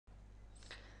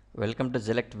Welcome to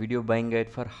Select Video Buying Guide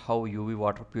for how UV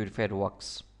Water Purifier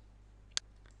works.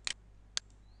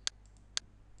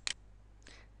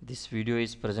 This video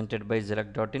is presented by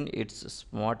Select.in. It's a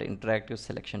smart interactive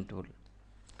selection tool.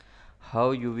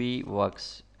 How UV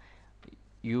works.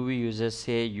 UV uses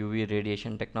a UV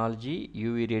radiation technology.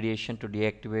 UV radiation to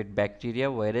deactivate bacteria,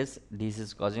 virus,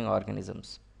 disease causing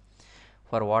organisms.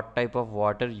 For what type of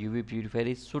water UV purifier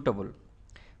is suitable?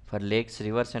 For lakes,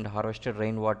 rivers and harvested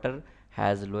rainwater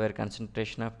has lower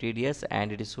concentration of TDS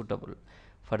and it is suitable.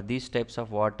 For these types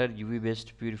of water, UV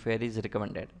based purifier is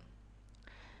recommended.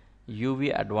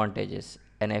 UV advantages.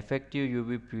 An effective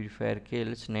UV purifier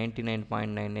kills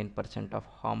 99.99% of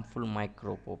harmful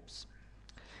microbes.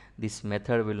 This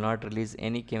method will not release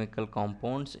any chemical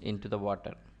compounds into the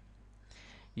water.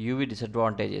 UV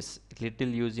disadvantages. Little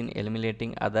use in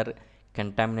eliminating other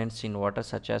contaminants in water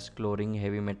such as chlorine,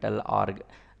 heavy metal, or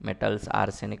metals,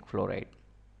 arsenic, fluoride.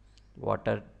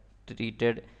 Water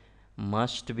treated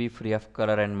must be free of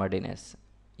color and muddiness.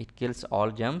 It kills all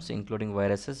germs including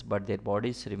viruses, but their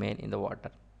bodies remain in the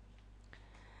water.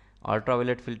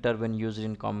 Ultraviolet filter when used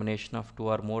in combination of two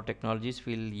or more technologies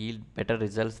will yield better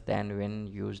results than when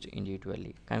used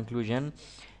individually. Conclusion: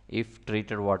 if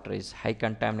treated water is high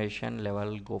contamination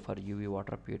level, go for UV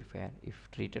water purifier. If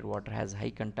treated water has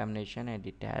high contamination and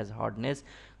it has hardness,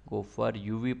 go for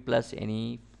UV plus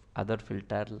any other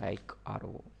filter like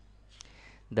RO.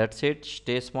 That's it.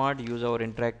 Stay smart. Use our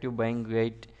interactive buying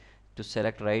guide to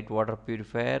select right water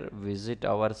purifier. Visit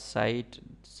our site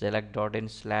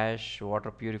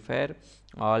select.in/water purifier.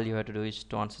 All you have to do is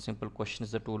to answer simple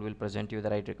questions. The tool will present you the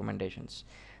right recommendations.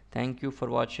 Thank you for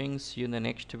watching. See you in the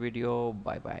next video.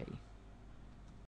 Bye bye.